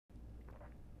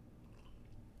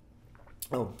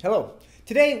Oh, hello.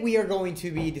 Today we are going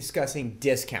to be discussing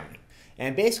discounting.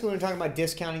 And basically when we're talking about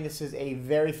discounting, this is a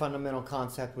very fundamental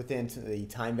concept within the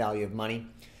time value of money.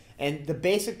 And the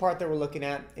basic part that we're looking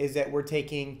at is that we're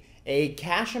taking a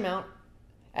cash amount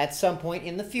at some point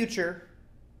in the future,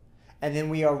 and then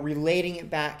we are relating it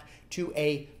back to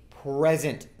a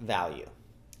present value.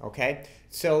 Okay,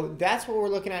 so that's what we're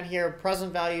looking at here,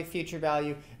 present value, future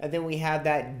value, and then we have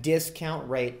that discount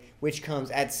rate, which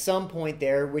comes at some point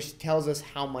there, which tells us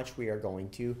how much we are going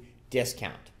to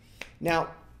discount. Now,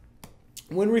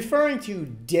 when referring to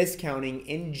discounting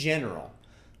in general,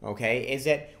 okay, is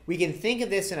that we can think of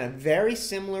this in a very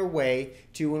similar way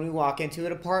to when we walk into a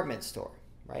department store,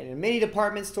 right? In many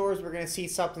department stores, we're going to see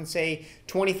something say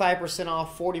 25%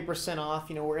 off, 40%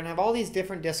 off, we're going to have all these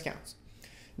different discounts.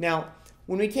 Now,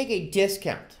 when we take a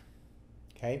discount,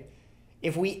 okay,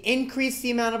 if we increase the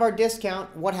amount of our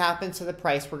discount, what happens to the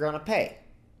price we're going to pay?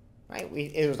 Right?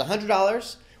 It was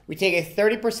 $100. We take a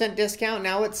 30% discount,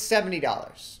 now it's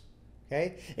 $70.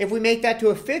 Okay? If we make that to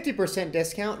a 50%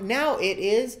 discount, now it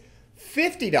is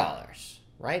 $50,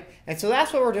 right? And so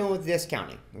that's what we're doing with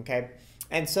discounting, okay?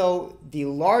 And so the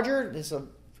larger, this is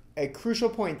a crucial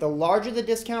point, the larger the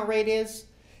discount rate is,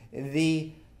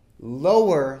 the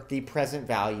lower the present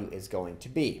value is going to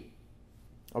be.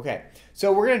 Okay,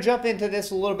 so we're going to jump into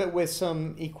this a little bit with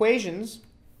some equations.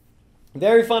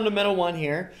 Very fundamental one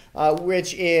here,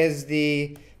 which is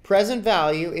the present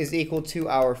value is equal to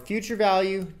our future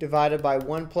value divided by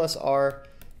 1 plus r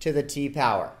to the t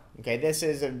power. Okay, this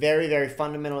is a very, very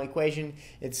fundamental equation.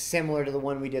 It's similar to the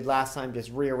one we did last time, just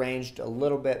rearranged a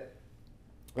little bit.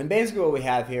 And basically what we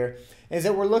have here is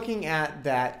that we're looking at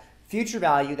that future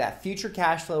value, that future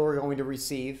cash flow we're going to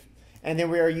receive, and then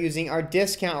we are using our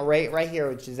discount rate right here,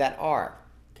 which is at R,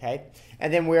 okay?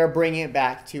 And then we are bringing it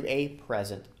back to a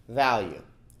present value,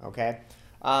 okay?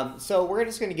 So we're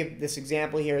just going to give this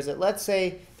example here is that let's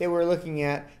say that we're looking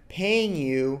at paying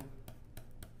you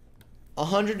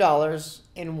 $100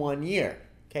 in 1 year,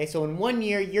 okay? So in 1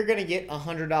 year, you're going to get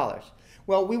 $100.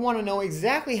 Well, we want to know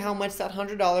exactly how much that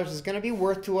 $100 is going to be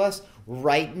worth to us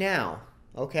right now.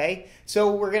 Okay,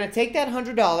 so we're going to take that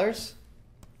 $100,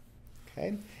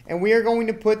 okay, and we are going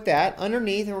to put that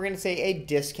underneath, and we're going to say a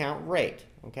discount rate,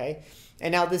 okay?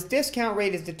 And now this discount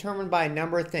rate is determined by a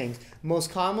number of things.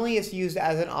 Most commonly, it's used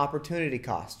as an opportunity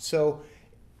cost. So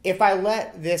if I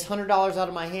let this $100 out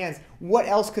of my hands, what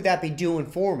else could that be doing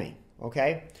for me,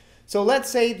 okay? So let's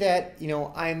say that,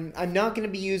 I'm not going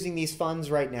to be using these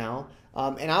funds right now,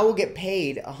 and I will get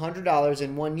paid $100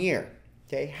 in 1 year.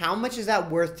 Okay, how much is that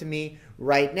worth to me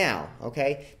right now?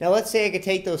 Okay, now let's say I could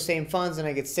take those same funds and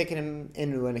I could stick them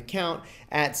into an account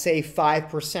at, say,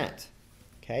 5%.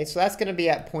 Okay, so that's going to be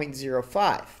at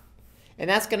 0.05. And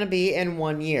that's going to be in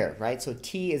 1 year, right? So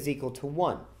t is equal to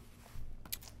 1.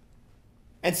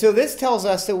 And so this tells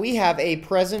us that we have a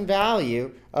present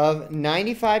value of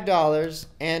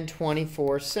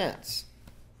 $95.24.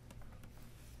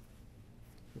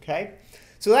 Okay?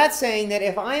 So that's saying that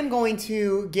if I'm going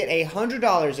to get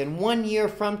 $100 in 1 year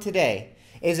from today,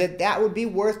 is that would be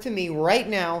worth to me right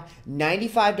now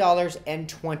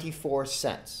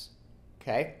 $95.24.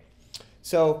 Okay?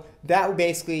 So that would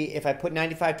basically, if I put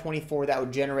 95.24, that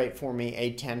would generate for me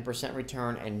a 10%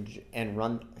 return and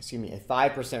run, excuse me, a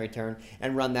 5% return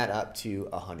and run that up to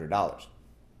 $100.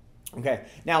 Okay?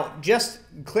 Now, just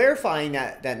clarifying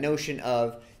that notion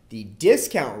of the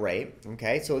discount rate,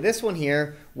 okay, so this one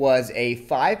here was a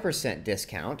 5%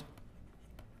 discount,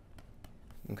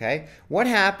 okay? What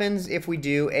happens if we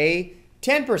do a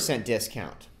 10%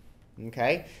 discount,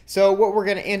 okay? So what we're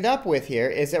gonna end up with here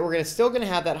is that we're still gonna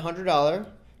have that $100,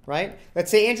 right?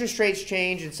 Let's say interest rates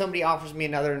change and somebody offers me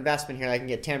another investment here, I can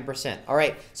get 10%. All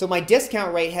right, so my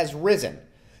discount rate has risen.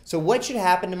 So what should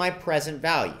happen to my present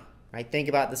value, right? Think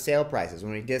about the sale prices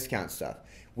when we discount stuff.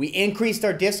 We increased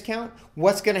our discount.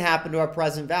 What's going to happen to our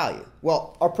present value?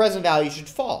 Well, our present value should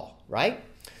fall, right?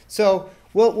 So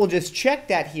we'll just check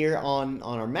that here on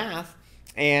our math.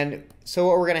 And so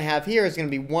what we're going to have here is going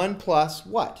to be 1 plus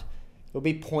what? It'll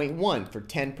be 0.1 for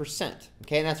 10%.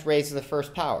 Okay, and that's raised to the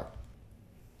first power.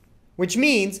 Which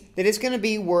means that it's going to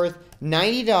be worth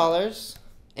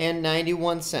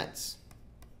 $90.91.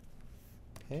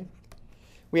 Okay.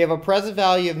 We have a present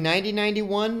value of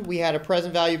 $90.91. We had a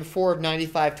present value before of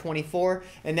 $95.24,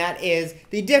 and that is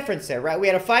the difference there, right? We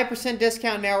had a 5%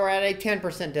 discount, now we're at a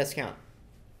 10% discount.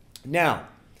 Now,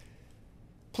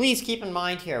 please keep in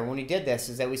mind here, when we did this,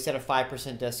 is that we set a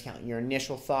 5% discount. Your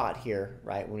initial thought here,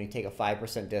 right, when you take a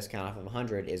 5% discount off of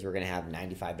 100 is we're going to have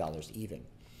 $95 even.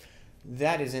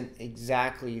 That isn't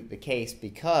exactly the case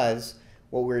because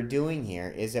what we're doing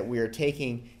here is that we are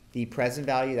taking the present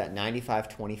value, that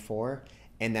 $95.24,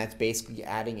 and that's basically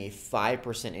adding a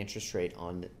 5% interest rate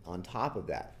on top of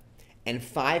that. And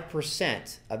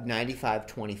 5% of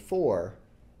 95.24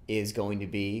 is going to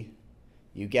be,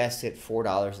 you guessed it,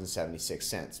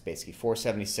 $4.76. Basically,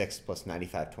 $4.76 plus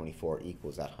 95.24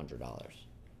 equals that $100,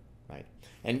 right?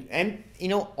 And you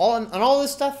know, on all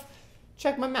this stuff,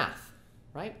 check my math,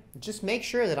 right? Just make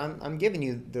sure that I'm giving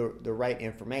you the right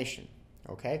information,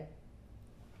 okay?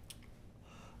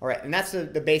 All right, and that's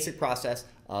the basic process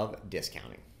of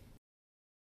discounting.